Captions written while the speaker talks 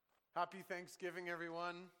Happy Thanksgiving,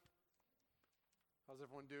 everyone. How's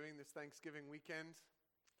everyone doing this Thanksgiving weekend?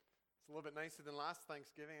 It's a little bit nicer than last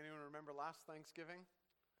Thanksgiving. Anyone remember last Thanksgiving?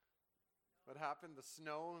 What happened? The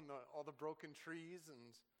snow and all the broken trees,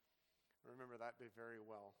 and I remember that day very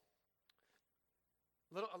well.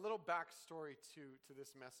 A little backstory to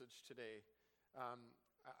this message today.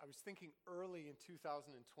 I was thinking early in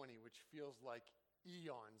 2020, which feels like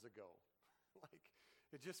eons ago. Like,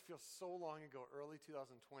 it just feels so long ago, early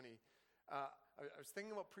 2020. I was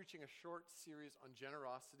thinking about preaching a short series on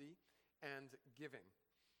generosity and giving.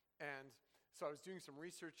 And so I was doing some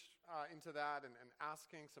research into that and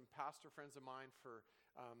asking some pastor friends of mine for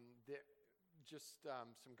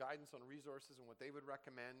some guidance on resources and what they would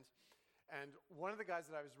recommend. And one of the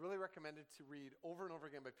guys that I was really recommended to read over and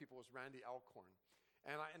over again by people was Randy Alcorn.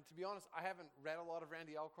 And to be honest, I haven't read a lot of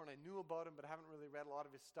Randy Alcorn. I knew about him, but I haven't really read a lot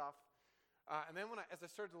of his stuff. And then as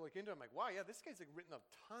I started to look into it, I'm like, wow, yeah, this guy's written a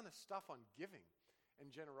ton of stuff on giving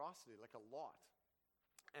and generosity, like a lot.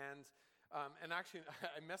 And actually,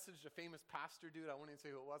 I messaged a famous pastor dude, I won't even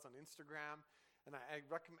say who it was, on Instagram, and I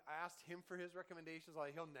asked him for his recommendations.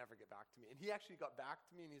 Like, he'll never get back to me. And he actually got back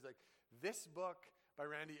to me, and he's like, this book by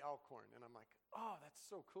Randy Alcorn. And I'm like, oh, that's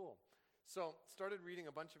so cool. So started reading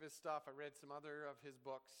a bunch of his stuff. I read some other of his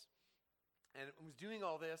books, and was doing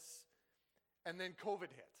all this, and then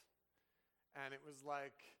COVID hit. And it was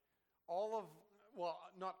like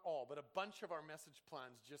not all, but a bunch of our message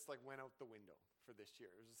plans just like went out the window for this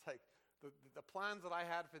year. It was just like the plans that I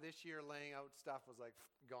had for this year, laying out stuff, was like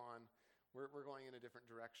gone. We're going in a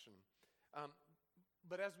different direction.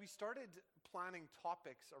 But as we started planning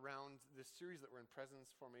topics around this series that we're in,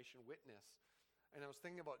 Presence, Formation, Witness, and I was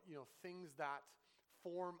thinking about, things that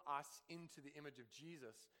form us into the image of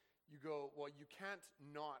Jesus, you go, well, you can't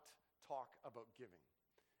not talk about giving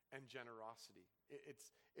and generosity.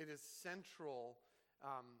 It is central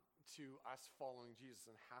to us following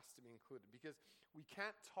Jesus and has to be included, because we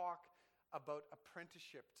can't talk about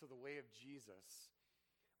apprenticeship to the way of Jesus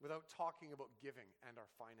without talking about giving and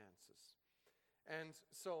our finances. And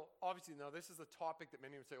so obviously now this is a topic that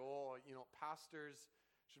many would say, pastors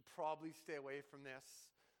should probably stay away from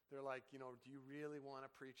this. They're like, do you really want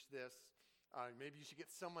to preach this? Maybe you should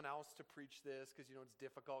get someone else to preach this because, it's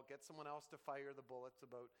difficult. Get someone else to fire the bullets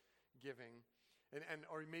about giving.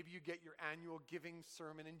 Or maybe you get your annual giving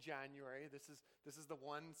sermon in January. This is the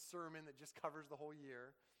one sermon that just covers the whole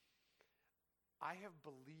year. I have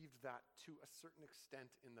believed that to a certain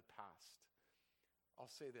extent in the past.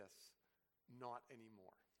 I'll say this, not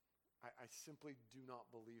anymore. I simply do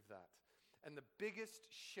not believe that. And the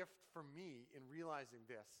biggest shift for me in realizing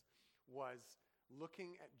this was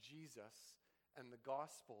looking at Jesus and the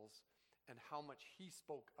Gospels and how much he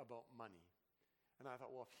spoke about money. And I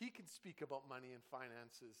thought, well, if he can speak about money and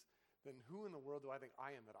finances, then who in the world do I think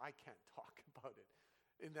I am that I can't talk about it?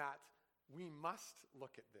 In that we must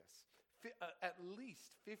look at this. At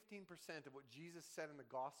least 15% of what Jesus said in the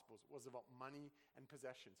Gospels was about money and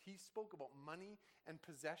possessions. He spoke about money and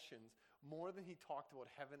possessions more than he talked about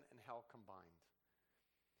heaven and hell combined.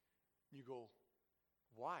 You go,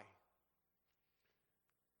 why?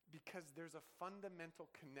 Because there's a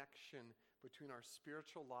fundamental connection between our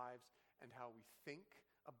spiritual lives and how we think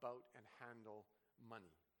about and handle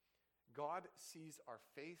money. God sees our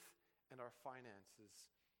faith and our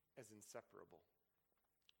finances as inseparable.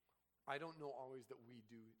 I don't know always that we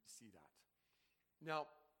do see that.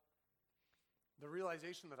 Now, the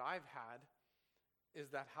realization that I've had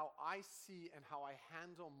is that how I see and how I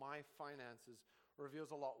handle my finances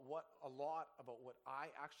reveals a lot about what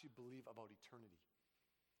I actually believe about eternity.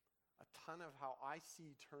 A ton of how I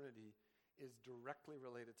see eternity is directly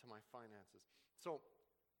related to my finances. So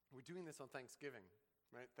we're doing this on Thanksgiving,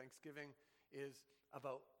 right? Thanksgiving is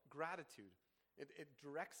about gratitude. It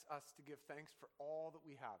directs us to give thanks for all that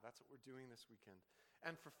we have. That's what we're doing this weekend.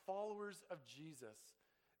 And for followers of Jesus,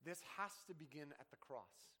 this has to begin at the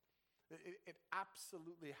cross. It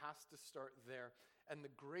absolutely has to start there. And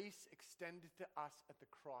the grace extended to us at the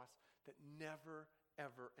cross that never,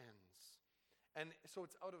 ever ends. And so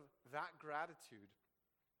it's out of that gratitude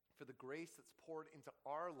for the grace that's poured into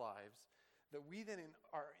our lives that we then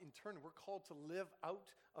in turn, we're called to live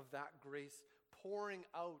out of that grace, pouring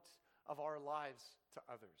out of our lives to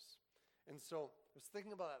others. And so I was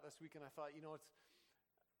thinking about that this week, and I thought,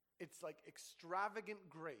 it's like extravagant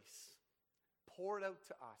grace poured out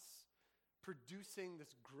to us, producing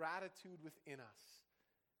this gratitude within us,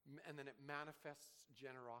 and then it manifests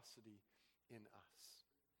generosity in us.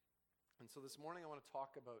 And so this morning I want to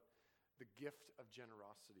talk about the gift of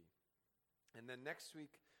generosity. And then next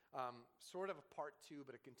week, sort of a part 2,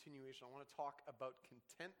 but a continuation, I want to talk about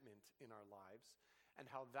contentment in our lives. and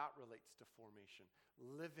how that relates to formation,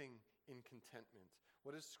 living in contentment.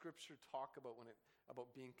 What does Scripture talk about about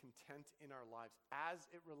being content in our lives as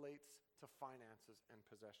it relates to finances and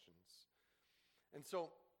possessions? And so,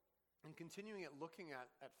 in continuing at looking at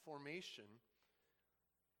formation,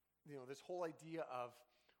 this whole idea of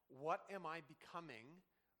what am I becoming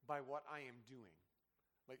by what I am doing?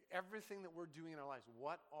 Like everything that we're doing in our lives,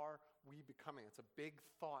 what are we becoming? It's a big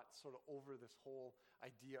thought sort of over this whole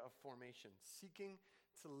idea of formation, seeking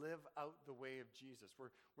to live out the way of Jesus.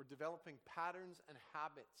 We're developing patterns and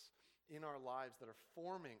habits in our lives that are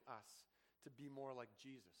forming us to be more like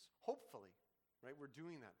Jesus. Hopefully, right? We're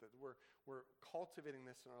doing that we're cultivating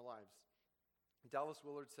this in our lives. Dallas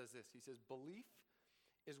Willard says this. He says, belief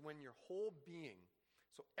is when your whole being,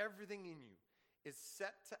 so everything in you, is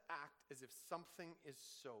set to act as if something is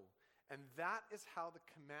so. And that is how the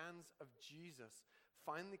commands of Jesus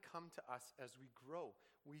finally come to us as we grow.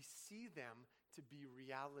 We see them to be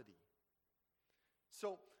reality.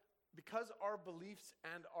 So, because our beliefs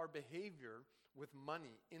and our behavior with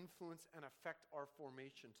money influence and affect our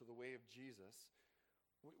formation to the way of Jesus,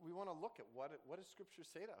 we want to look at what does Scripture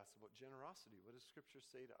say to us about generosity? What does Scripture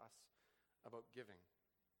say to us about giving?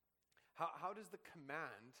 How does the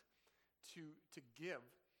command to give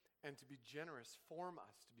and to be generous form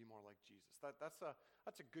us to be more like Jesus? That's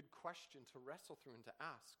a good question to wrestle through and to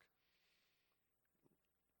ask.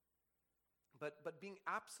 But being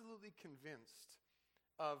absolutely convinced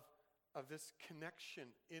of this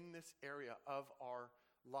connection in this area of our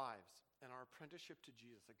lives and our apprenticeship to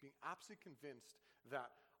Jesus, like being absolutely convinced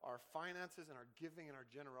that our finances and our giving and our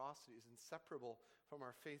generosity is inseparable from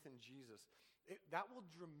our faith in Jesus, that will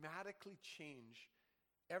dramatically change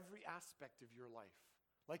every aspect of your life.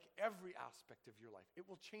 Like every aspect of your life. It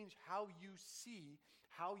will change how you see,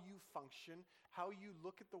 how you function, how you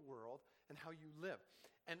look at the world, and how you live.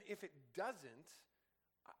 And if it doesn't,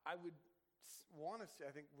 I would want to say,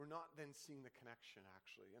 I think we're not then seeing the connection,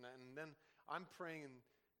 actually. And then I'm praying, and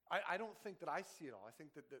I don't think that I see it all. I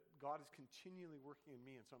think that God is continually working in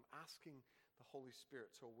me, and so I'm asking the Holy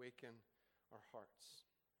Spirit to awaken our hearts.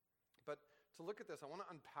 But to look at this, I want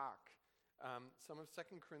to unpack some of 2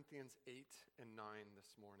 Corinthians 8 and 9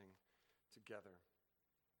 this morning together.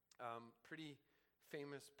 Pretty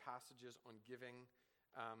famous passages on giving.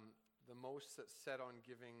 The most that's said on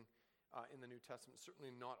giving in the New Testament,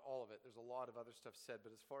 certainly not all of it. There's a lot of other stuff said,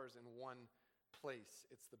 but as far as in one place,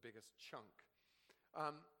 it's the biggest chunk.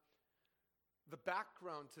 The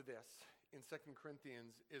background to this in 2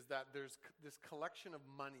 Corinthians is that there's this collection of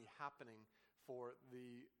money happening for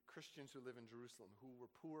the Christians who live in Jerusalem, who were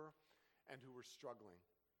poor and who were struggling.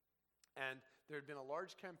 And there had been a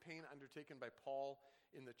large campaign undertaken by Paul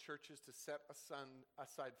in the churches to set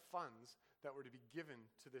aside funds that were to be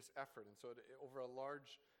given to this effort, and so over a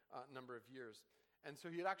large number of years. And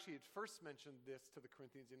so he had first mentioned this to the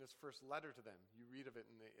Corinthians in his first letter to them. You read of it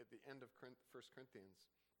at the end of 1 Corinthians.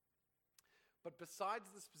 But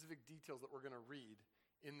besides the specific details that we're going to read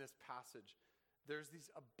in this passage, there's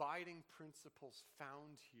these abiding principles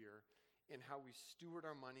found here in how we steward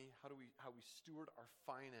our money, how we steward our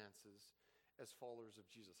finances as followers of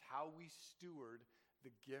Jesus, how we steward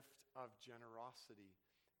the gift of generosity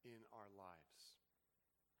in our lives.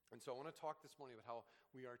 And so I want to talk this morning about how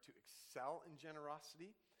we are to excel in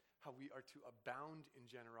generosity, how we are to abound in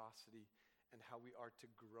generosity, and how we are to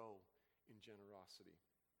grow in generosity.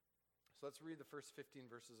 So let's read the first 15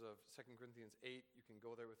 verses of 2 Corinthians 8. You can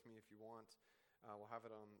go there with me if you want. We'll have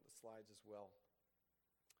it on the slides as well.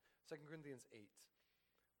 2 Corinthians 8.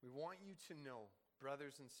 We want you to know,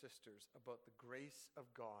 brothers and sisters, about the grace of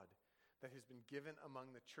God that has been given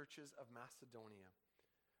among the churches of Macedonia.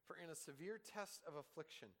 For in a severe test of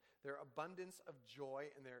affliction, their abundance of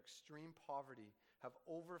joy and their extreme poverty have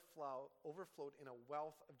overflowed in a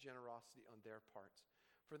wealth of generosity on their part.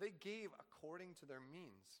 For they gave according to their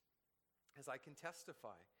means, as I can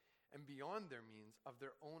testify, and beyond their means of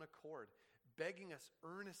their own accord, begging us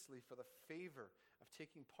earnestly for the favor of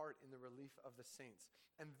taking part in the relief of the saints.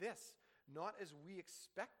 And this, not as we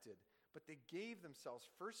expected, but they gave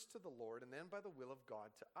themselves first to the Lord and then by the will of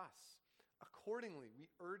God to us. Accordingly,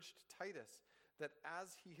 we urged Titus that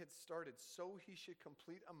as he had started, so he should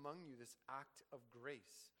complete among you this act of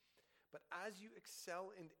grace. But as you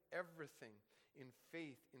excel in everything, in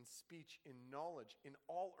faith, in speech, in knowledge, in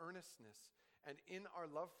all earnestness, and in our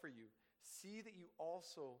love for you, see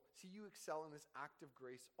you excel in this act of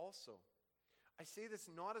grace also. I say this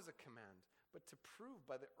not as a command, but to prove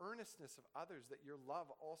by the earnestness of others that your love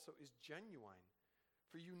also is genuine.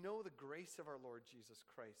 For you know the grace of our Lord Jesus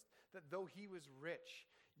Christ, that though he was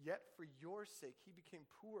rich, yet for your sake he became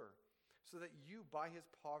poor, so that you by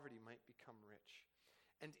his poverty might become rich.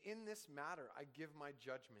 And in this matter, I give my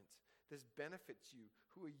judgment. This benefits you,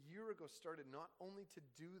 who a year ago started not only to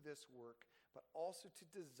do this work, but also to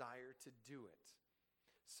desire to do it.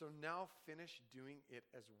 So now finish doing it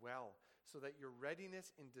as well, so that your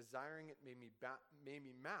readiness in desiring it may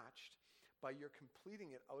be matched by your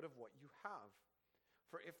completing it out of what you have.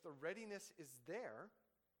 For if the readiness is there,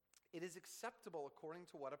 it is acceptable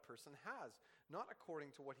according to what a person has, not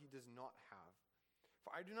according to what he does not have.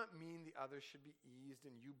 For I do not mean the others should be eased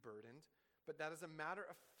and you burdened, but that as a matter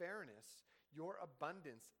of fairness, your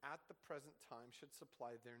abundance at the present time should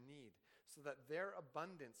supply their need, so that their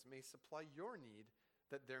abundance may supply your need,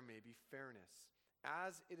 that there may be fairness.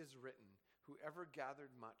 As it is written, whoever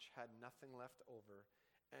gathered much had nothing left over,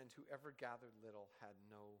 and whoever gathered little had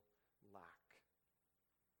no lack.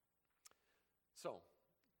 So,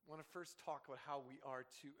 I want to first talk about how we are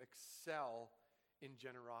to excel in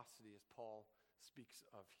generosity, as Paul speaks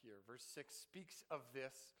of here. Verse 6 speaks of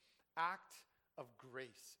this act of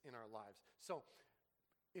grace in our lives. So,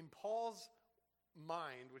 in Paul's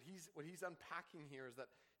mind, what he's unpacking here is that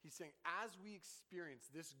he's saying, as we experience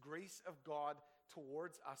this grace of God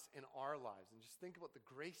towards us in our lives, and just think about the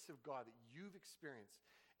grace of God that you've experienced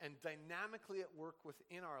and dynamically at work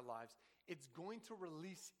within our lives, it's going to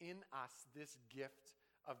release in us this gift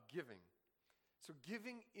of giving. So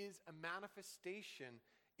giving is a manifestation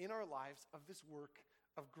in our lives of this work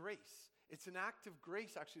of grace. It's an act of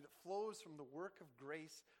grace, actually, that flows from the work of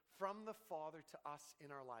grace from the Father to us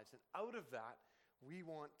in our lives. And out of that, we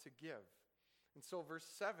want to give. And so verse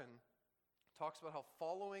 7 talks about how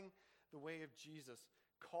following the way of Jesus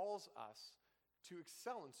calls us to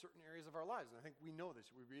excel in certain areas of our lives. And I think we know this.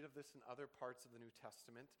 We read of this in other parts of the New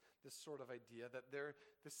Testament, this sort of idea that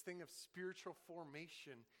this thing of spiritual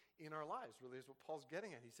formation in our lives really is what Paul's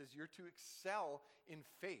getting at. He says you're to excel in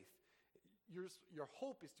faith. Your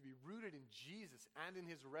hope is to be rooted in Jesus and in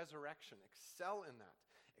his resurrection. Excel in that.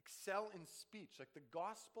 Excel in speech. Like the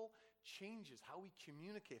gospel changes how we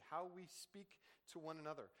communicate, how we speak to one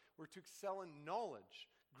another. We're to excel in knowledge,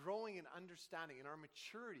 growing in understanding, in our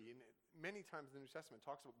maturity. And many times in the New Testament it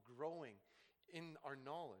talks about growing in our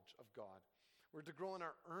knowledge of God. We're to grow in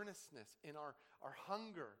our earnestness, in our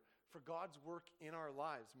hunger for God's work in our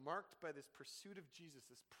lives, marked by this pursuit of Jesus,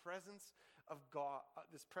 this presence of God,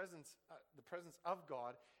 the presence of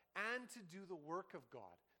God, and to do the work of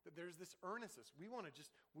God. That there's this earnestness. We want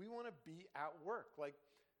to be at work, like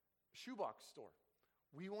shoebox store.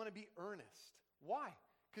 We want to be earnest. Why?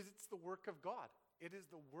 Because it's the work of God. It is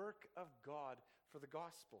the work of God for the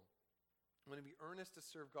gospel. I'm going to be earnest to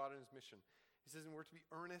serve God in his mission. He says, and we're to be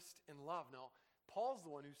earnest in love. Now, Paul's the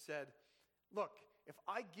one who said, look, if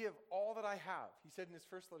I give all that I have, he said in his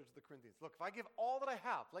first letter to the Corinthians, look, if I give all that I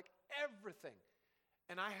have, like everything,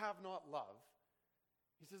 and I have not love,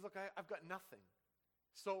 he says, look, I've got nothing.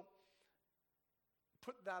 So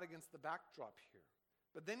put that against the backdrop here.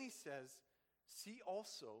 But then he says, see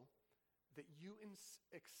also that you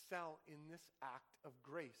excel in this act of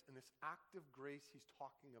grace. And this act of grace he's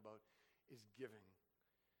talking about is giving.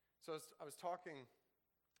 So I was talking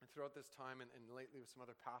throughout this time and lately with some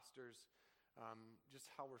other pastors,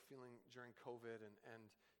 just how we're feeling during COVID and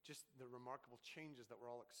just the remarkable changes that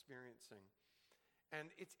we're all experiencing.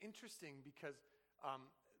 And it's interesting because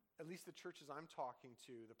at least the churches I'm talking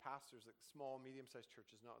to, the pastors, like small, medium-sized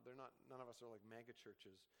churches, none of us are like mega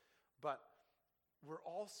churches, but we're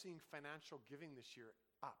all seeing financial giving this year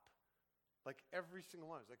up. Like every single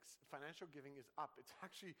one, like financial giving is up. It's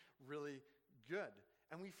actually really good,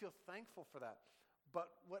 and we feel thankful for that.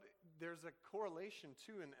 But there's a correlation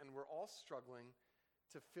too, and we're all struggling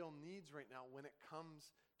to fill needs right now when it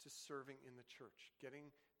comes to serving in the church,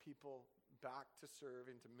 getting people back to serve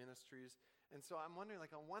into ministries. And so I'm wondering,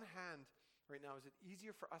 like on one hand, right now, is it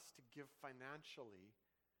easier for us to give financially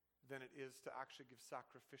than it is to actually give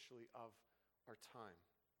sacrificially of our time?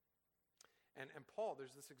 And Paul,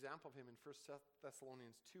 there's this example of him in 1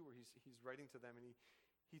 Thessalonians 2 where he's writing to them, and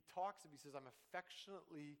he talks, he says, I'm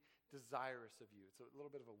affectionately desirous of you. It's a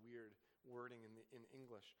little bit of a weird wording in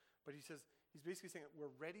English. But he says, he's basically saying that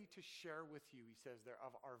we're ready to share with you, he says there,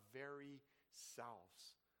 of our very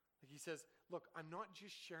selves. Like he says, look, I'm not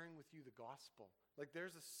just sharing with you the gospel. Like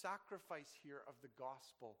there's a sacrifice here of the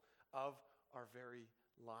gospel of our very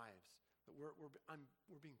lives. That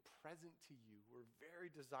we're being present to you. We're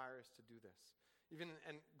very desirous to do this. Even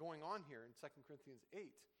and going on here in 2 Corinthians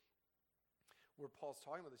 8, where Paul's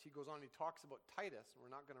talking about this, he goes on and he talks about Titus, and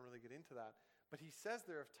we're not going to really get into that. But he says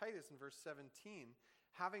there of Titus in verse 17,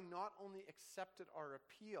 having not only accepted our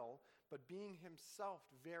appeal, but being himself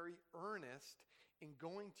very earnest in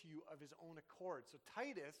going to you of his own accord. So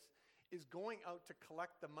Titus is going out to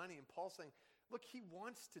collect the money, and Paul's saying, look, he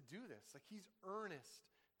wants to do this. Like, he's earnest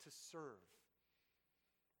to serve.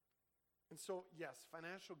 And so, yes,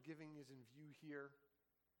 financial giving is in view here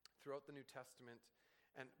throughout the New Testament.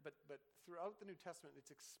 But throughout the New Testament,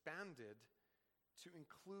 it's expanded to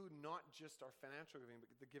include not just our financial giving,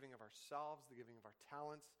 but the giving of ourselves, the giving of our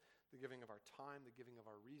talents, the giving of our time, the giving of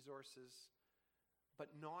our resources, but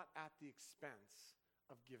not at the expense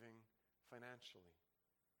of giving financially.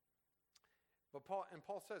 But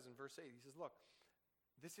Paul says in verse 8, he says, look,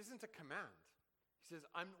 this isn't a command. He says,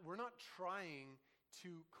 we're not trying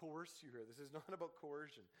to coerce you here. This is not about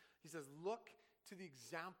coercion. He says, look to the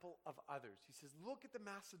example of others. He says, look at the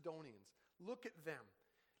Macedonians. Look at them.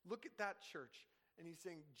 Look at that church. And he's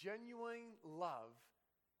saying, genuine love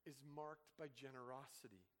is marked by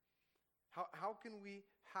generosity. How can we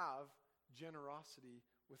have generosity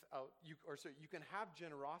without you? Or sorry, you can have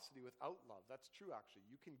generosity without love. That's true, actually.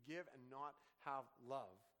 You can give and not have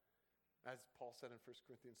love, as Paul said in 1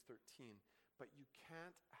 Corinthians 13. But you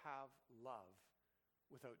can't have love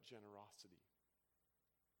without generosity.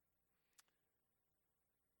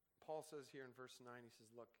 Paul says here in verse 9, he says,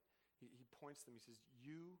 look, he points them, he says,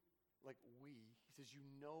 you, like we, he says, you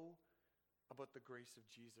know about the grace of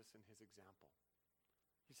Jesus and his example.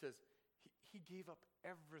 He says, he gave up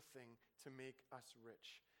everything to make us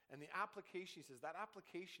rich. And the application, he says, that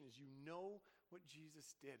application is you know what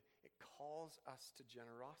Jesus did. It calls us to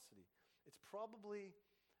generosity. It's probably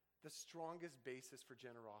the strongest basis for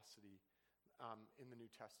generosity in the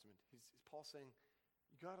New Testament. He's Paul saying,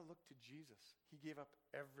 you got to look to Jesus. He gave up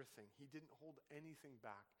everything. He didn't hold anything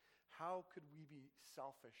back. How could we be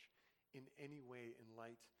selfish in any way in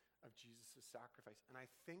light of Jesus' sacrifice? And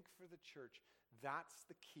I think for the church, that's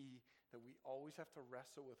the key that we always have to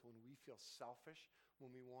wrestle with when we feel selfish,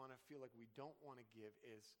 when we want to feel like we don't want to give,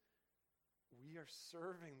 is we are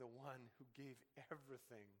serving the one who gave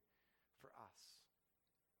everything for us.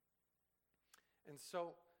 And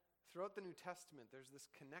so throughout the New Testament, there's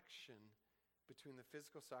this connection between the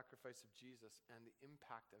physical sacrifice of Jesus and the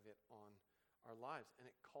impact of it on our lives. And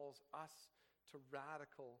it calls us to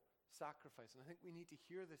radical sacrifice. And I think we need to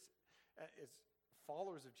hear this as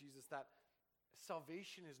followers of Jesus, that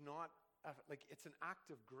salvation is not, it's an act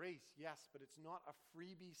of grace, yes, but it's not a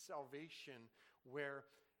freebie salvation where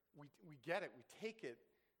we get it, we take it,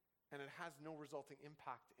 and it has no resulting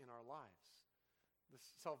impact in our lives.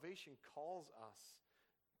 This salvation calls us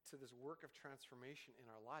to this work of transformation in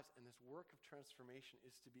our lives, and this work of transformation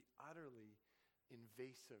is to be utterly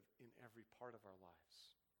invasive in every part of our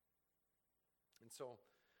lives. And so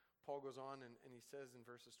Paul goes on and he says in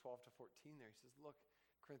verses 12 to 14 there, he says, look,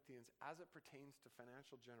 Corinthians, as it pertains to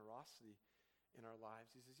financial generosity in our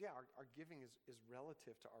lives, he says, yeah, our giving is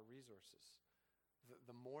relative to our resources.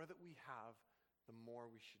 The more that we have, the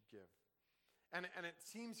more we should give. And it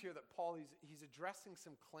seems here that Paul, he's addressing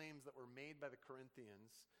some claims that were made by the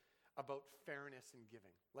Corinthians about fairness in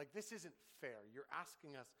giving. Like, this isn't fair. You're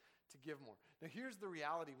asking us to give more. Now, here's the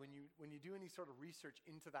reality when you do any sort of research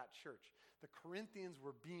into that church. The Corinthians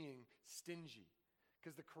were being stingy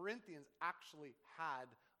because the Corinthians actually had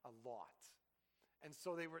a lot. And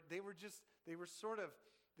so they were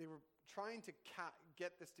trying to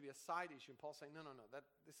get this to be a side issue. And Paul's saying, no,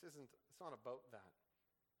 it's not about that.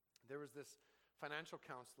 There was this financial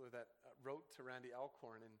counselor that wrote to Randy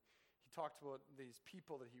Alcorn, and he talked about these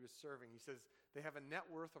people that he was serving. He says they have a net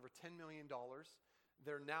worth over $10 million.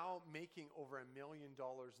 They're now making over $1 million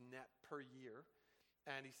net per year.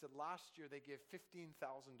 And he said last year they gave $15,000,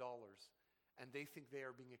 and they think they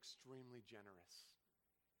are being extremely generous.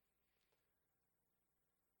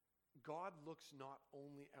 God looks not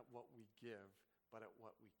only at what we give, but at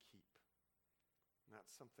what we keep. And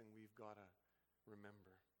that's something we've got to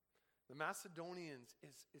remember. The Macedonians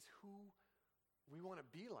is who we want to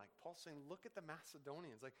be like. Paul's saying, look at the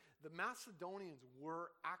Macedonians. Like, the Macedonians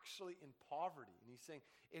were actually in poverty. And he's saying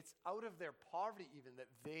it's out of their poverty even that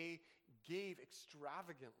they gave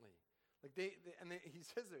extravagantly. Like he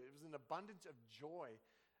says it was an abundance of joy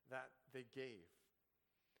that they gave.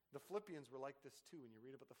 The Philippians were like this too. When you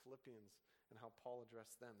read about the Philippians and how Paul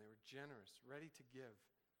addressed them, they were generous, ready to give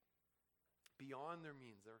beyond their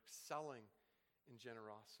means. They're excelling in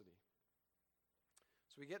generosity.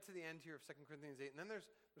 So we get to the end here of 2 Corinthians 8, and then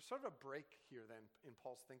there's sort of a break here then in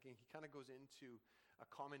Paul's thinking. He kind of goes into a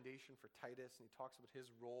commendation for Titus, and he talks about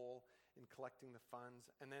his role in collecting the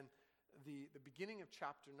funds. And then the beginning of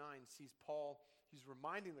chapter 9 sees Paul, he's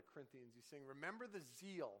reminding the Corinthians, he's saying, remember the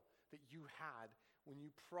zeal that you had when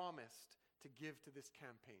you promised to give to this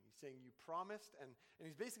campaign. He's saying you promised, and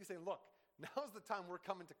he's basically saying, look, now's the time we're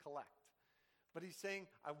coming to collect. But he's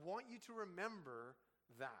saying, I want you to remember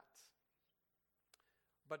that.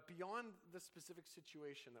 But beyond the specific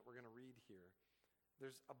situation that we're going to read here,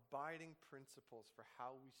 there's abiding principles for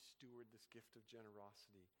how we steward this gift of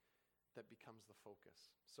generosity that becomes the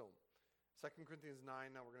focus. So, 2 Corinthians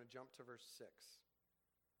 9, now we're going to jump to verse 6.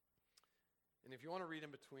 And if you want to read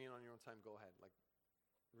in between on your own time, go ahead,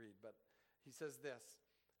 read. But he says this,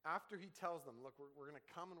 after he tells them, look, we're going to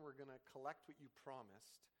come and we're going to collect what you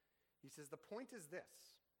promised. He says, the point is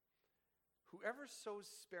this, whoever sows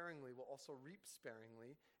sparingly will also reap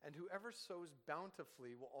sparingly, and whoever sows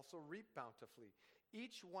bountifully will also reap bountifully.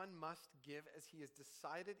 Each one must give as he has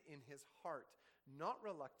decided in his heart, not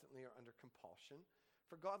reluctantly or under compulsion,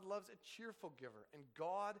 for God loves a cheerful giver, and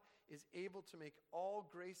God is able to make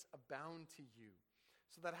all grace abound to you,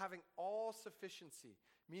 so that having all sufficiency,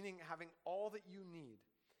 meaning having all that you need,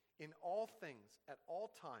 in all things, at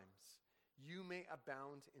all times, you may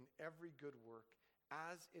abound in every good work.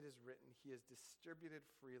 As it is written, he has distributed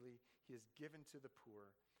freely, he has given to the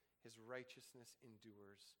poor, his righteousness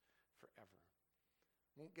endures forever.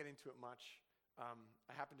 Won't get into it much.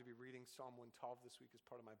 I happen to be reading Psalm 112 this week as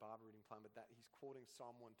part of my Bible reading plan, but he's quoting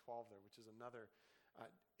Psalm 112 there, which is another,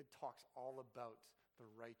 it talks all about the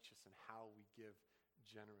righteous and how we give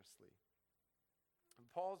generously. And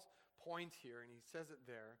Paul's point here, and he says it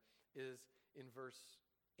there, is in verse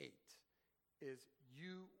 8, is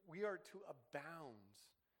we are to abound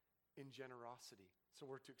in generosity. So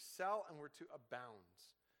we're to excel and we're to abound.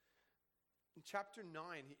 In chapter 9,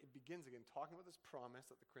 it begins again talking about this promise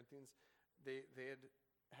that the Corinthians they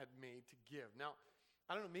had made to give. Now,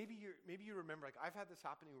 I don't know, maybe you remember, like I've had this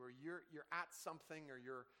happening where you're at something or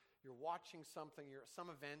you're watching something, you're at some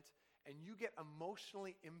event, and you get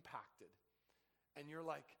emotionally impacted. And you're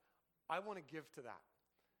like, I want to give to that.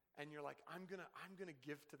 And you're like, I'm gonna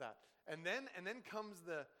give to that. And then comes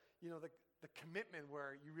the commitment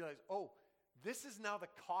where you realize, oh, this is now the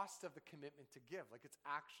cost of the commitment to give. Like it's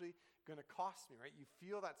actually going to cost me, right? You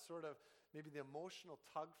feel that sort of maybe the emotional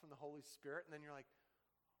tug from the Holy Spirit, and then you're like,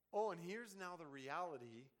 oh, and here's now the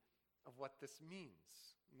reality of what this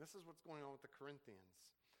means. And this is what's going on with the Corinthians.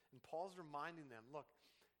 And Paul's reminding them, look,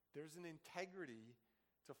 there's an integrity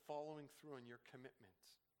to following through on your commitment.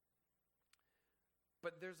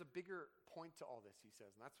 But there's a bigger point to all this, he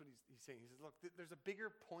says. And that's what he's saying. He says, look, there's a bigger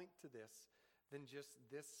point to this than just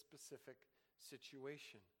this specific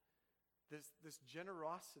situation. This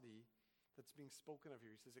generosity that's being spoken of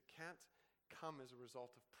here, he says it can't come as a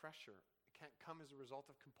result of pressure. It can't come as a result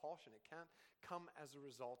of compulsion. It can't come as a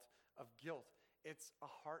result of guilt. It's a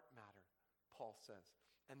heart matter, Paul says.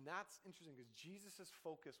 And that's interesting because Jesus'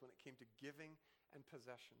 focus when it came to giving and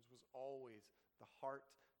possessions was always the heart,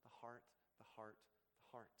 the heart, the heart, the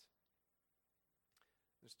heart.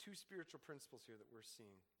 There's two spiritual principles here that we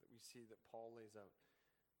see that Paul lays out.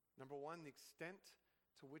 Number one, the extent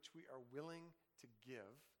to which we are willing to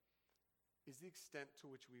give is the extent to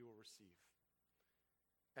which we will receive.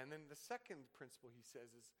 And then the second principle he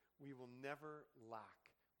says is we will never lack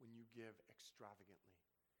when you give extravagantly.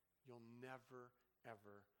 You'll never,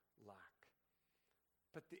 ever lack.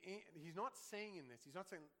 But he's not saying in this, he's not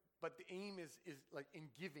saying, but the aim is like in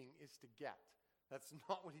giving is to get. That's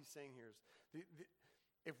not what he's saying here.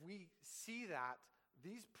 If we see that,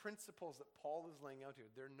 these principles that Paul is laying out here,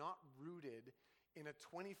 they're not rooted in a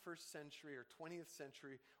 21st century or 20th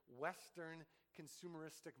century Western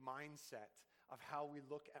consumeristic mindset of how we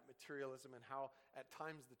look at materialism and how at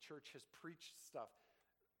times the church has preached stuff.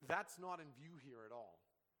 That's not in view here at all.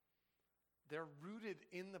 They're rooted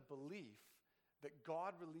in the belief that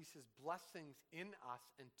God releases blessings in us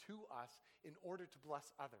and to us in order to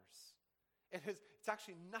bless others. It's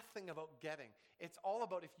actually nothing about getting. It's all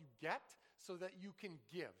about if you get so that you can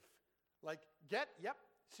give. Like get, yep,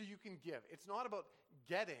 so you can give. It's not about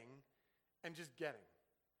getting and just getting.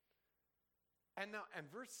 And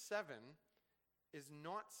verse 7 is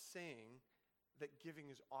not saying that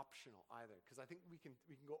giving is optional either, because I think we can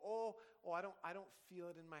go, oh, I don't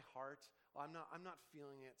feel it in my heart. Oh, I'm not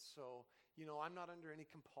feeling it, so I'm not under any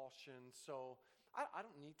compulsion, so I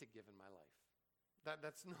don't need to give in my life.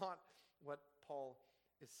 That's not what Paul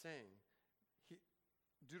is saying.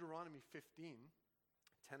 Deuteronomy 15,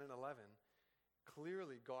 10 and 11,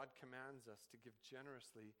 clearly God commands us to give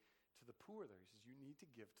generously to the poor there. He says, you need to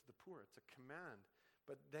give to the poor. It's a command.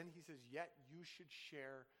 But then he says, yet you should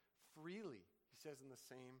share freely. He says in the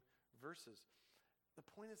same verses. The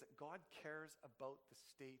point is that God cares about the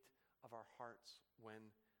state of our hearts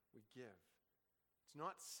when we give. It's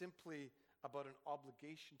not simply about an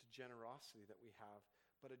obligation to generosity that we have,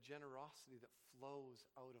 but a generosity that flows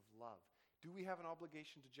out of love. Do we have an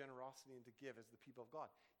obligation to generosity and to give as the people of God?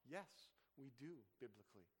 Yes, we do,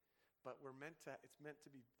 biblically. But it's meant to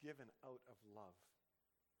be given out of love.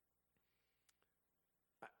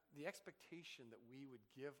 the expectation that we would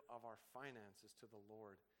give of our finances to the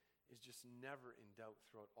Lord is just never in doubt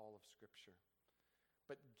throughout all of Scripture.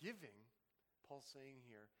 But giving, Paul's saying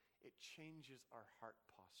here, it changes our heart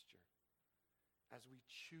posture. As we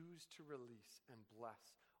choose to release and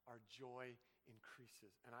bless, our joy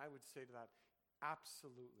increases. And I would say to that,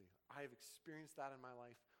 absolutely. I have experienced that in my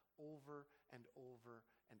life over and over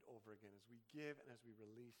and over again. As we give and as we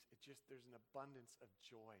release, there's an abundance of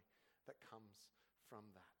joy that comes from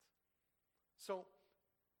that. So,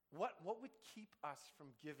 what would keep us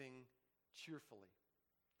from giving cheerfully?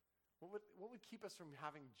 What would keep us from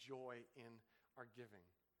having joy in our giving?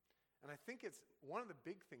 And I think it's one of the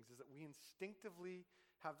big things is that we instinctively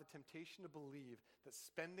have the temptation to believe that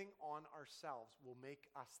spending on ourselves will make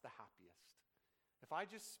us the happiest. If I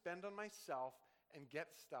just spend on myself and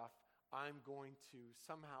get stuff, I'm going to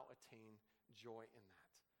somehow attain joy in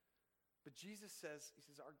that. But Jesus says,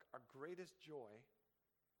 our greatest joy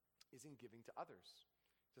is in giving to others.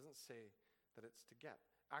 It doesn't say that it's to get.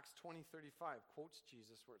 Acts 20:35 quotes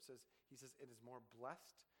Jesus where he says, it is more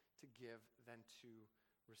blessed to give than to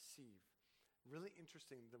receive. Really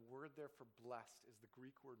interesting, the word there for blessed is the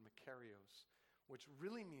Greek word makarios, which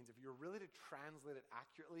really means, if you're really to translate it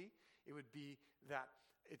accurately, it would be that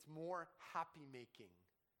it's more happy-making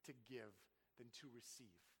to give than to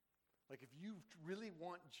receive. Like if you really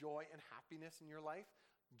want joy and happiness in your life,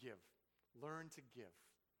 give. Learn to give.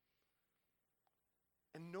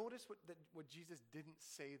 And notice what Jesus didn't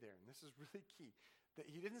say there, and this is really key, that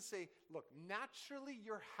he didn't say, look, naturally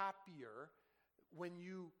you're happier when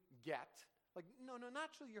you get. Like, no,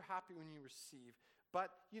 naturally you're happy when you receive.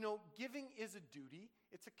 But, giving is a duty.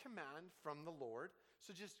 It's a command from the Lord.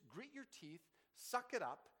 So just grit your teeth, suck it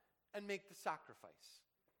up, and make the sacrifice.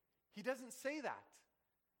 He doesn't say that.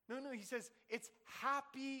 No, he says it's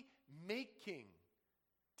happy making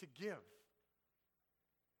to give.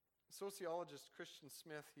 Sociologist Christian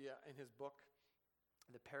Smith, in his book,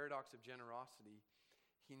 The Paradox of Generosity,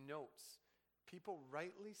 he notes, people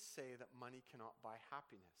rightly say that money cannot buy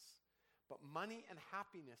happiness. But money and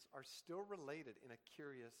happiness are still related in a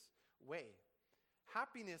curious way.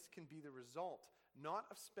 Happiness can be the result not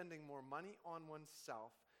of spending more money on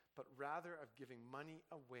oneself, but rather of giving money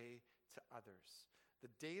away to others.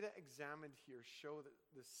 The data examined here show that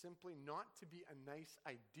this simply not to be a nice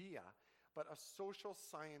idea, but a social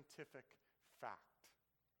scientific fact.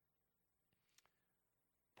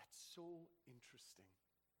 That's so interesting,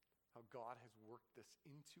 how God has worked this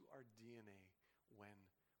into our DNA when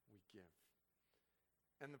we give.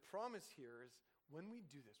 And the promise here is when we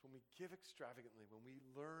do this, when we give extravagantly, when we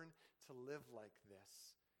learn to live like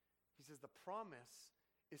this, he says the promise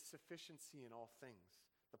is sufficiency in all things.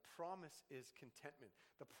 The promise is contentment.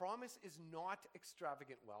 The promise is not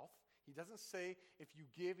extravagant wealth. He doesn't say if you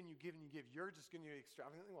give and you give and you give, you're just going to be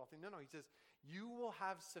extravagantly wealthy. No, he says you will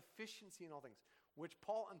have sufficiency in all things, which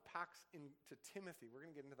Paul unpacks into Timothy. We're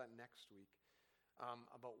going to get into that next week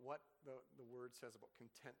about what the word says about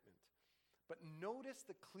contentment. But notice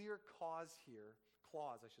the clear clause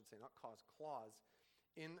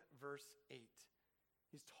in verse 8.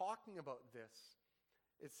 He's talking about this.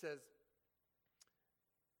 It says,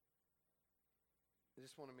 I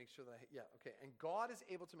just want to make sure that and God is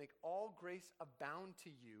able to make all grace abound to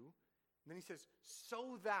you. And then he says,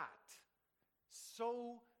 so that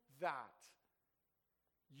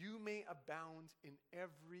you may abound in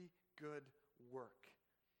every good work.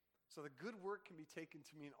 So the good work can be taken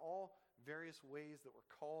to mean all various ways that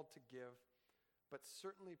we're called to give, but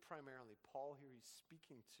certainly primarily, Paul here, he's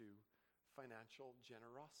speaking to financial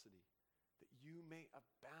generosity, that you may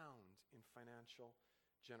abound in financial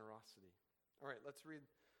generosity. All right, let's read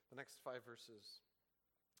the next 5 verses.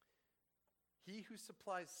 He who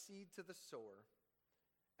supplies seed to the sower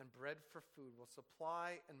and bread for food will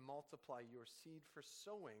supply and multiply your seed for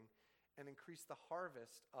sowing and increase the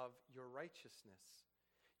harvest of your righteousness.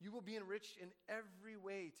 You will be enriched in every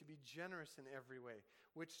way to be generous in every way,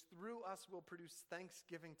 which through us will produce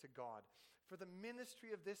thanksgiving to God. For the ministry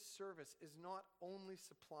of this service is not only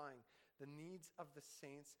supplying the needs of the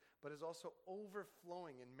saints, but is also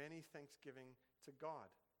overflowing in many thanksgiving to God.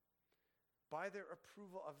 By their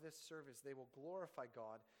approval of this service, they will glorify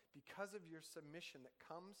God because of your submission that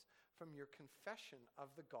comes from your confession of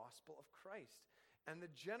the gospel of Christ and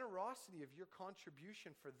the generosity of your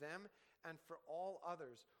contribution for them and for all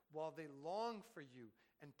others, while they long for you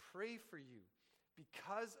and pray for you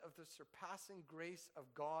because of the surpassing grace of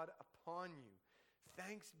God upon you.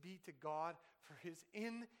 Thanks be to God for his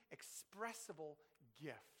inexpressible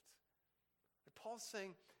gift. And Paul's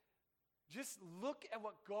saying, just look at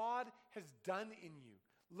what God has done in you.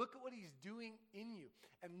 Look at what he's doing in you.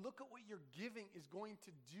 And look at what your giving is going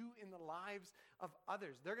to do in the lives of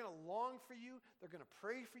others. They're going to long for you. They're going to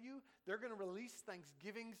pray for you. They're going to release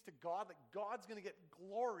thanksgivings to God, that God's going to get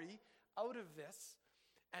glory out of this.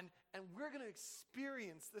 And we're going to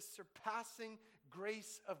experience the surpassing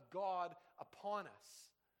grace of God upon us.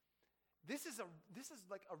 This is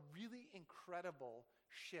like a really incredible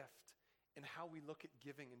shift in how we look at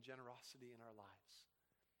giving and generosity in our lives.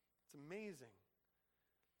 It's amazing.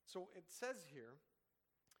 So it says here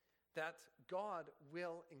that God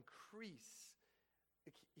will increase.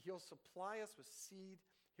 He'll supply us with seed.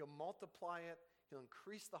 He'll multiply it. He'll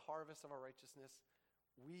increase the harvest of our righteousness.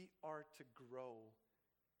 We are to grow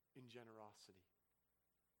in generosity.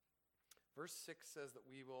 Verse 6 says that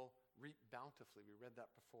we will reap bountifully. We read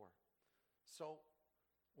that before. So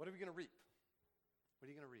what are we going to reap? What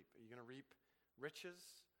are you going to reap? Are you going to reap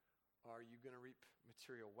riches? Are you going to reap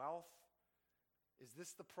material wealth? Is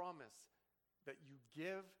this the promise that you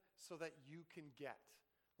give so that you can get?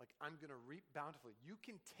 Like, I'm going to reap bountifully. You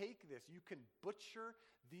can take this, you can butcher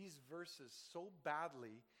these verses so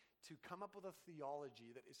badly to come up with a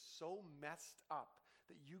theology that is so messed up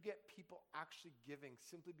that you get people actually giving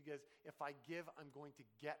simply because if I give, I'm going to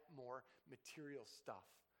get more material stuff.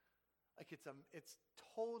 Like, it's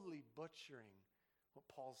totally butchering what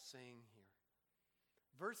Paul's saying here.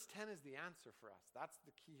 Verse 10 is the answer for us. That's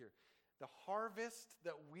the key here. The harvest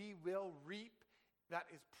that we will reap, that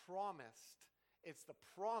is promised. It's the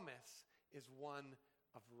promise is one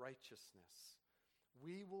of righteousness.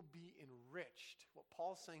 We will be enriched. What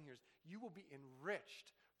Paul's saying here is you will be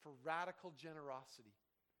enriched for radical generosity.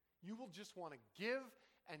 You will just want to give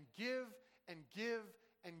and give and give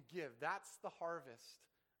and give. That's the harvest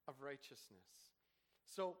of righteousness.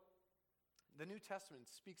 So the New Testament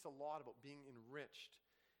speaks a lot about being enriched.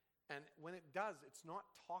 And when it does, it's not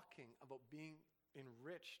talking about being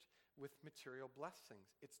enriched with material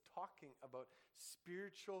blessings. It's talking about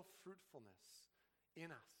spiritual fruitfulness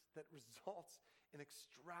in us that results in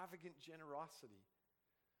extravagant generosity.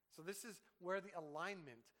 So this is where the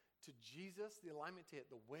alignment to Jesus, the alignment to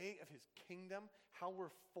the way of his kingdom, how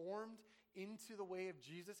we're formed into the way of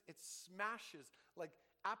Jesus, it smashes, like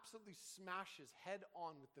absolutely smashes head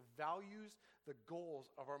on with the values, the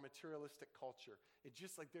goals of our materialistic culture. It's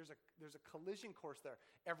just like there's a collision course there.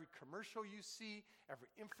 Every commercial you see, every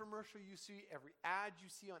infomercial you see, every ad you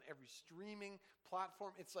see on every streaming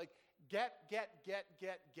platform, it's like get.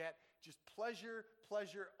 Just pleasure,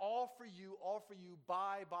 all for you,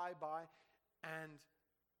 buy. And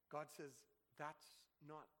God says, that's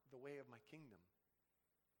not the way of my kingdom.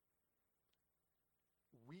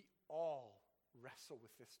 We all wrestle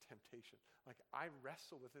with this temptation. Like, I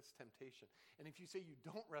wrestle with this temptation. And if you say you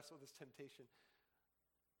don't wrestle with this temptation,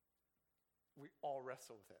 we all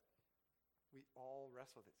wrestle with it. We all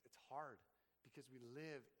wrestle with it. It's hard because we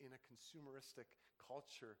live in a consumeristic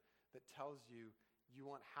culture that tells you you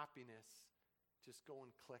want happiness, just go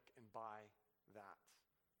and click and buy that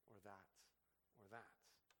or that or that.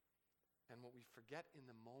 And what we forget in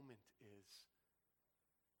the moment is,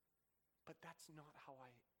 but that's not how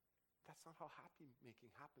happy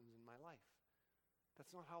making happens in my life.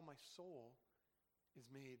 That's not how my soul is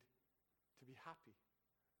made to be happy.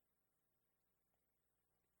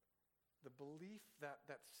 The belief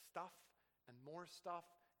that stuff and more stuff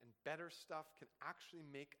and better stuff can actually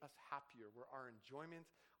make us happier, where our enjoyment,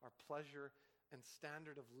 our pleasure, and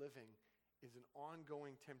standard of living is an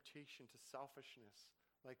ongoing temptation to selfishness.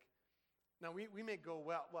 Like, now we may go,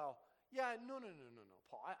 well, yeah, no,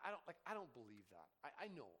 Paul, I don't believe that. I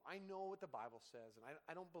know what the Bible says, and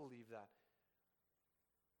I don't believe that.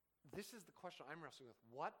 This is the question I'm wrestling with.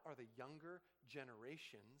 What are the younger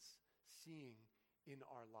generations seeing in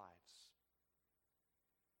our lives?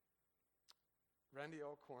 Randy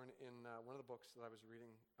Alcorn, in one of the books that I was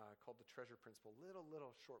reading called The Treasure Principle,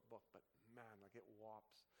 little short book, but man, like it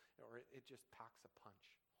whops, or it just packs a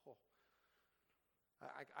punch. Oh.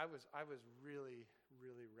 I was really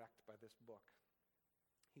wrecked by this book.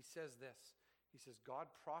 He says this. He says,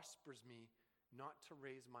 God prospers me not to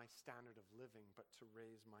raise my standard of living, but to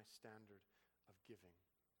raise my standard of giving.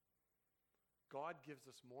 God gives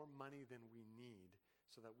us more money than we need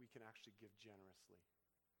so that we can actually give generously.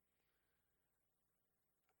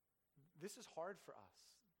 This is hard for us.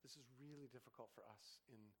 This is really difficult for us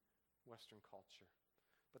in Western culture.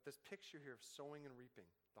 But this picture here of sowing and reaping,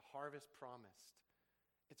 the harvest promised,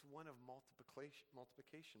 it's one of multiplication.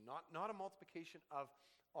 Not a multiplication of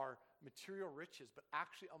our material riches, but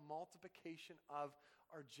actually a multiplication of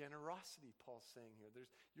our generosity, Paul's saying here.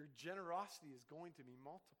 Your generosity is going to be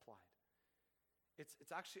multiplied.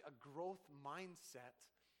 It's actually a growth mindset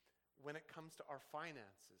when it comes to our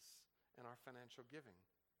finances and our financial giving.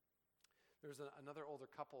 There's another older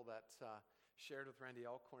couple that shared with Randy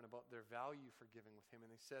Alcorn about their value for giving with him, and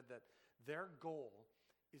they said that their goal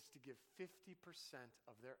is to give 50%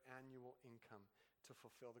 of their annual income to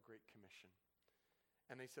fulfill the Great Commission.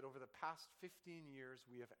 And they said over the past 15 years,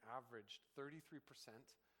 we have averaged 33%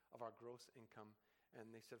 of our gross income.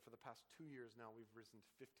 And they said for the past 2 years now, we've risen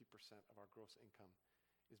to 50% of our gross income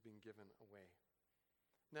is being given away.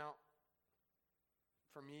 Now,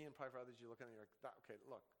 for me and probably for others, you look at it, you're like,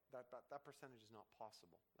 that percentage is not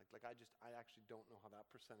possible. I actually don't know how that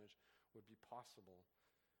percentage would be possible.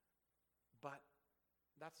 But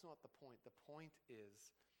that's not the point. The point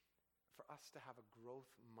is for us to have a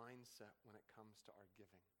growth mindset when it comes to our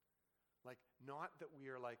giving. Not that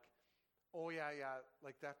we are oh yeah,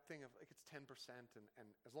 like that thing of it's 10% and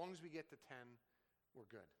as long as we get to 10, we're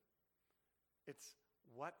good. It's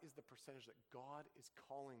what is the percentage that God is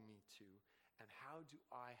calling me to, and how do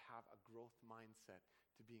I have a growth mindset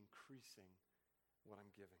to be increasing what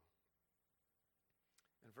I'm giving?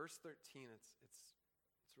 In verse 13, it's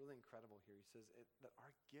really incredible here. He says that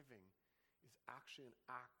our giving is actually an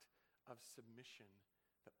act of submission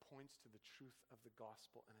that points to the truth of the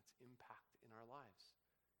gospel and its impact in our lives.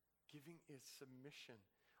 Giving is submission.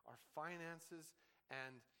 Our finances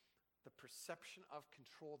and the perception of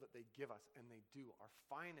control that they give us, and they do. Our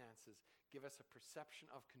finances give us a perception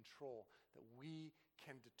of control that we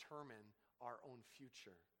can determine our own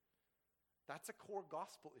future. That's a core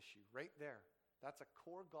gospel issue right there. That's a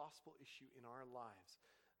core gospel issue in our lives.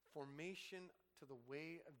 Formation to the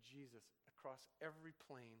way of Jesus across every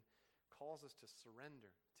plane calls us to surrender,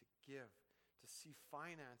 to give, to see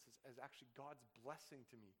finances as actually God's blessing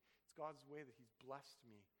to me. It's God's way that he's blessed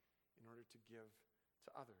me in order to give to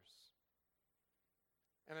others.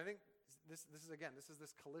 And I think this is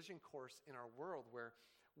this collision course in our world where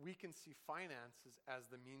we can see finances as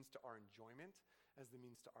the means to our enjoyment, as the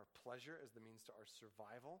means to our pleasure, as the means to our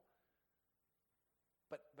survival.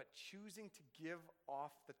 But choosing to give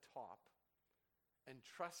off the top and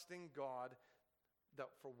trusting God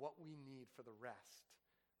that for what we need for the rest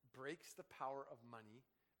breaks the power of money,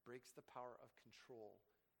 breaks the power of control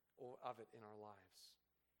of it in our lives.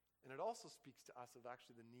 And it also speaks to us of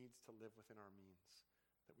actually the needs to live within our means,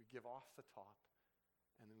 that we give off the top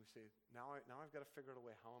and then we say, now I've got to figure out a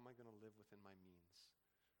way, how am I going to live within my means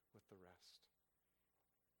with the rest?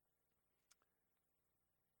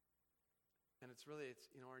 And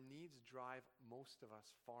our needs drive most of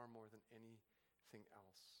us far more than anything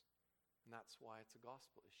else. And that's why it's a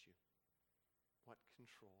gospel issue. What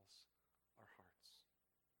controls our hearts?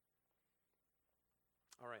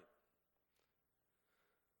 All right.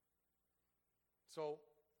 So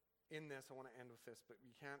in this, I want to end with this, but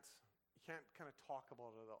you can't kind of talk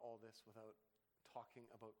about all this without talking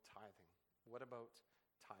about tithing. What about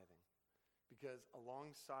tithing? Because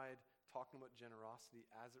alongside talking about generosity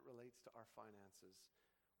as it relates to our finances,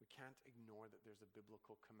 we can't ignore that there's a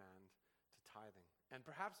biblical command to tithing. And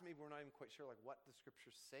perhaps maybe we're not even quite sure what the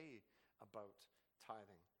scriptures say about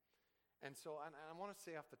tithing. And so and I want to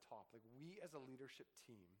say off the top, we as a leadership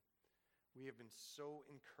team, we have been so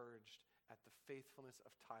encouraged at the faithfulness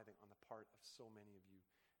of tithing on the part of so many of you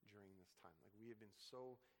during this time. We have been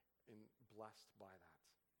so blessed by that.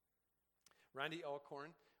 Randy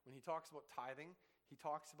Alcorn, when he talks about tithing, he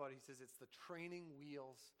says it's the training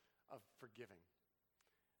wheels of forgiving.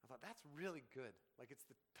 I thought that's really good.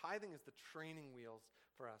 Tithing is the training wheels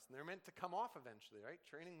for us. And they're meant to come off eventually, right?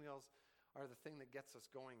 Training wheels are the thing that gets us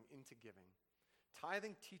going into giving.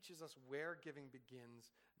 Tithing teaches us where giving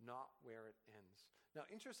begins, not where it ends. Now,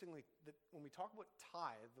 interestingly, when we talk about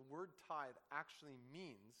tithe, the word tithe actually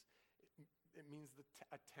means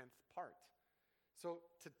a tenth part. So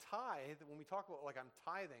to tithe, when we talk about I'm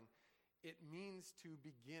tithing, it means to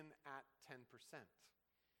begin at 10%.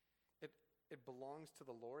 It belongs to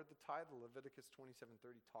the Lord, the tithe. Leviticus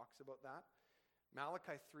 27:30 talks about that.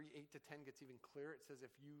 Malachi 3:8-10 gets even clearer. It says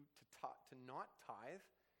to not tithe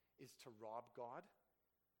is to rob God.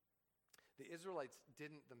 The Israelites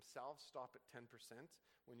didn't themselves stop at 10%.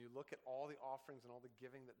 When you look at all the offerings and all the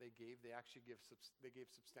giving that they gave, they actually gave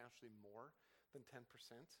substantially more than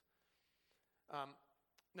 10%.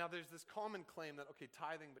 Now there's this common claim that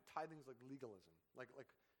tithing is like legalism.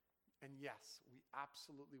 And yes, we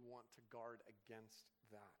absolutely want to guard against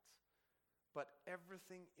that. But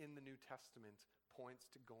everything in the New Testament points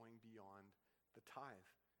to going beyond the tithe.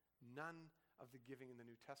 None of the giving in the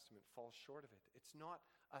New Testament falls short of it. It's not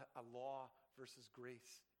a law versus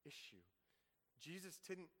grace issue. Jesus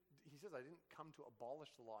he says, I didn't come to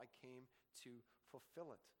abolish the law, I came to fulfill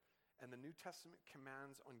it. And the New Testament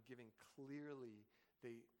commands on giving clearly,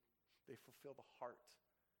 they They fulfill the heart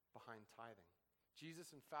behind tithing.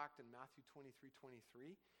 Jesus, in fact, in Matthew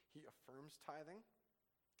 23:23, he affirms tithing.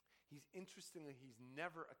 He's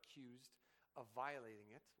never accused of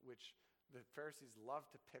violating it, which the Pharisees love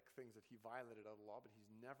to pick things that he violated out of the law, but he's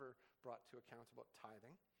never brought to account about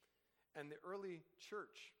tithing. And the early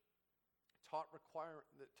church taught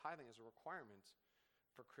that tithing is a requirement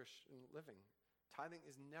for Christian living. Tithing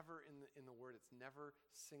is never in the word. It's never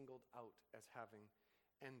singled out as having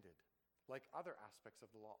ended. Like other aspects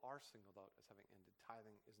of the law are singled out as having ended,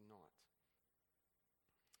 tithing is not.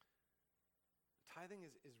 Tithing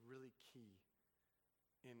is really key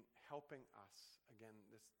in helping us, again,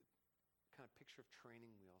 this kind of picture of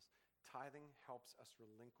training wheels. Tithing helps us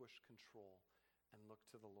relinquish control and look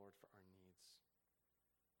to the Lord for our needs.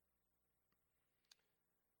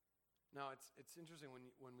 Now, it's interesting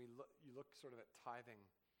when you look sort of at tithing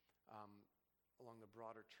along the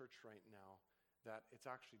broader church right now, that it's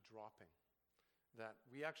actually dropping. That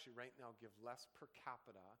we actually right now give less per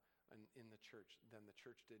capita in the church than the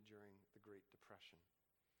church did during the Great Depression.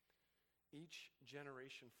 Each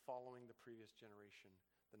generation following the previous generation,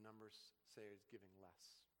 the numbers say is giving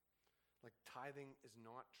less. Like tithing is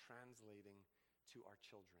not translating to our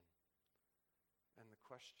children. And the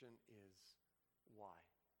question is, why?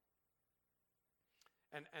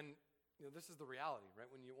 And this is the reality, right?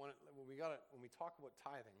 When we talk about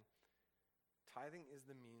tithing is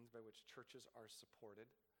the means by which churches are supported,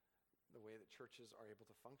 the way that churches are able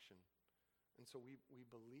to function. And so we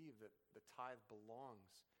believe that the tithe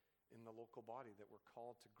belongs in the local body that we're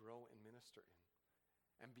called to grow and minister in.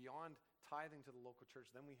 And beyond tithing to the local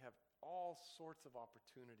church, then we have all sorts of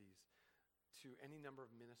opportunities to any number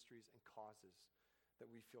of ministries and causes that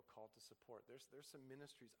we feel called to support. There's some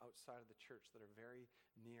ministries outside of the church that are very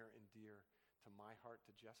near and dear to my heart,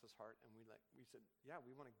 to Jess's heart, and we said, yeah,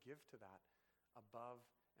 we want to give to that above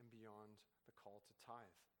and beyond the call to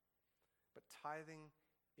tithe. But tithing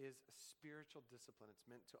is a spiritual discipline. It's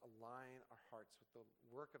meant to align our hearts with the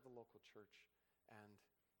work of the local church and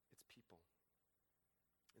its people.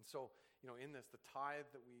 And so, in this,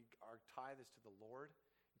 our tithe is to the Lord,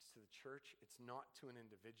 it's to the church, it's not to an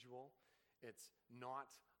individual, it's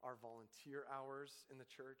not our volunteer hours in the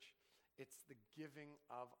church, it's the giving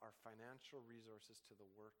of our financial resources to the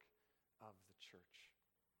work of the church.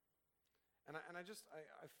 And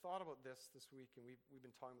I've thought about this week, and we've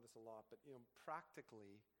been talking about this a lot, but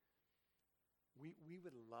practically, we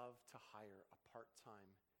would love to hire a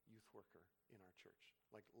part-time youth worker in our church.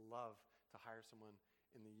 Like, love to hire someone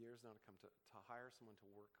in the years now to come to hire someone to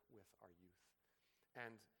work with our youth.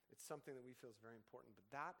 And it's something that we feel is very important, but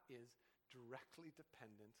that is directly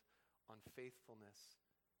dependent on faithfulness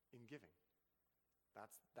in giving.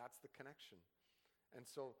 That's the connection. And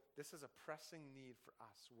so this is a pressing need for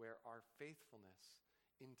us where our faithfulness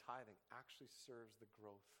in tithing actually serves the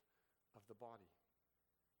growth of the body.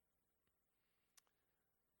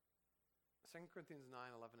 2 Corinthians 9,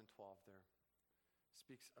 11, and 12 there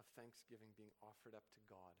speaks of thanksgiving being offered up to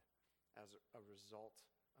God as a result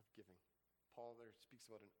of giving. Paul there speaks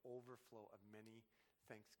about an overflow of many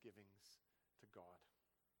thanksgivings to God.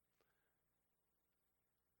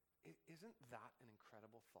 Isn't that an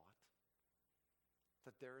incredible thought?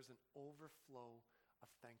 That there is an overflow of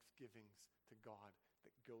thanksgivings to God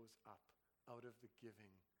that goes up out of the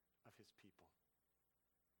giving of his people.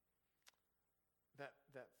 That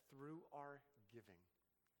through our giving,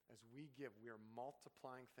 as we give, we are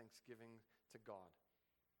multiplying thanksgiving to God.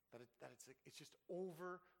 It's just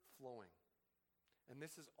overflowing. And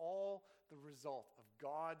this is all the result of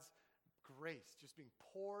God's grace just being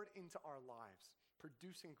poured into our lives,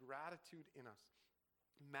 producing gratitude in us,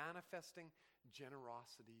 manifesting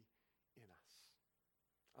generosity in us.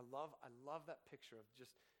 I love that picture of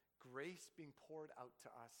just grace being poured out to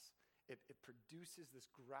us. It produces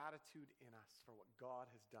this gratitude in us for what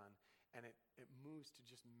God has done, and it moves to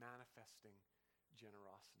just manifesting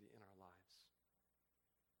generosity in our lives.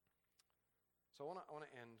 So I want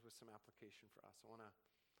to end with some application for us. I want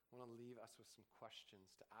to leave us with some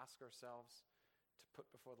questions to ask ourselves, to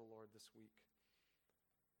put before the Lord this week.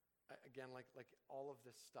 Again, like all of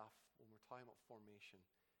this stuff, when we're talking about formation,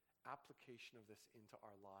 application of this into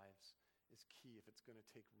our lives is key if it's going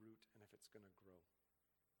to take root and if it's going to grow.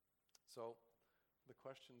 So the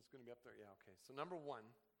question is going to be up there. Yeah, okay. So number one,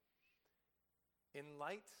 in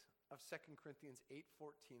light of 2 Corinthians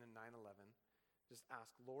 8:14 and 9:11, just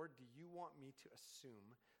ask, Lord, do you want me to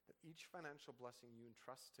assume that each financial blessing you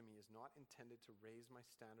entrust to me is not intended to raise my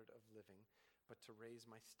standard of living, but to raise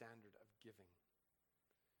my standard of giving?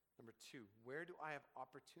 Number two, where do I have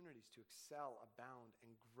opportunities to excel, abound,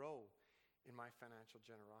 and grow in my financial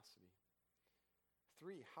generosity?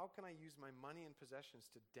 3, how can I use my money and possessions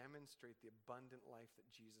to demonstrate the abundant life that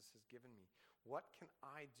Jesus has given me? What can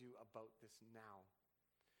I do about this now?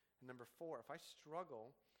 And number 4, if I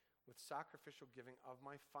struggle with sacrificial giving of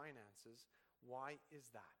my finances, why is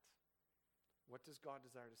that? What does God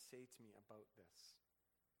desire to say to me about this?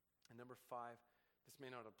 And number 5, this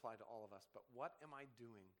may not apply to all of us, but what am I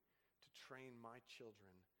doing to train my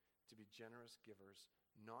children to be generous givers,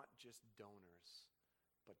 not just donors,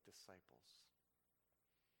 but disciples?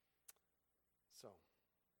 So,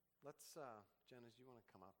 let's, Jen, as you want to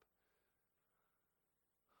come up,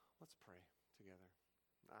 let's pray together.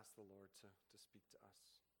 Ask the Lord to speak to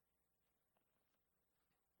us.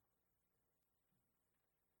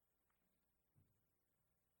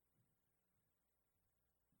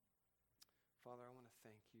 Father, I want to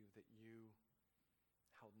thank you that you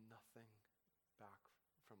held nothing back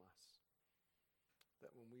from us.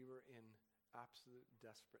 That when we were in absolute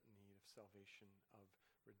desperate need of salvation, of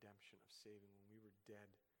redemption, of saving, when we were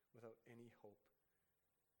dead without any hope,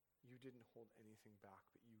 you didn't hold anything back,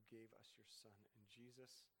 but you gave us your Son. And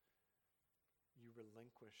Jesus, you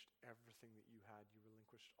relinquished everything that you had. You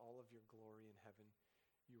relinquished all of your glory in heaven.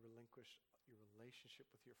 You relinquished your relationship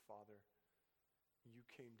with your Father. You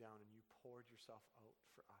came down and you poured yourself out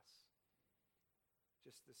for us.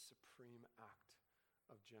 Just this supreme act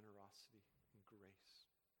of generosity and grace.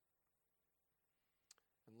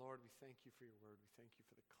 And Lord, we thank you for your word. We thank you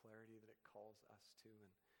for the clarity that it calls us to.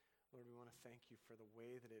 And Lord, we want to thank you for the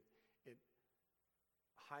way that it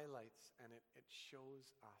highlights and it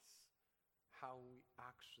shows us how we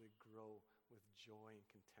actually grow with joy and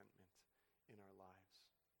contentment in our lives.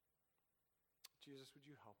 Jesus, would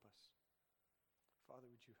you help us? Father,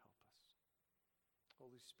 would you help us?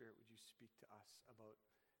 Holy Spirit, would you speak to us about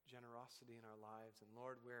generosity in our lives? And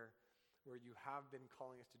Lord, where you have been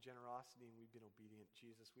calling us to generosity and we've been obedient,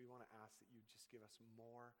 Jesus, we want to ask that you just give us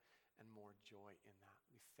more and more joy in that.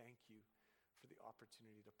 We thank you for the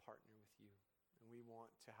opportunity to partner with you. And we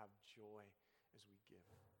want to have joy as we give.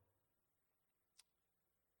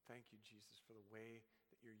 Thank you, Jesus, for the way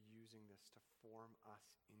that you're using this to form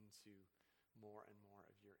us into more and more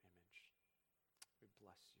of your image.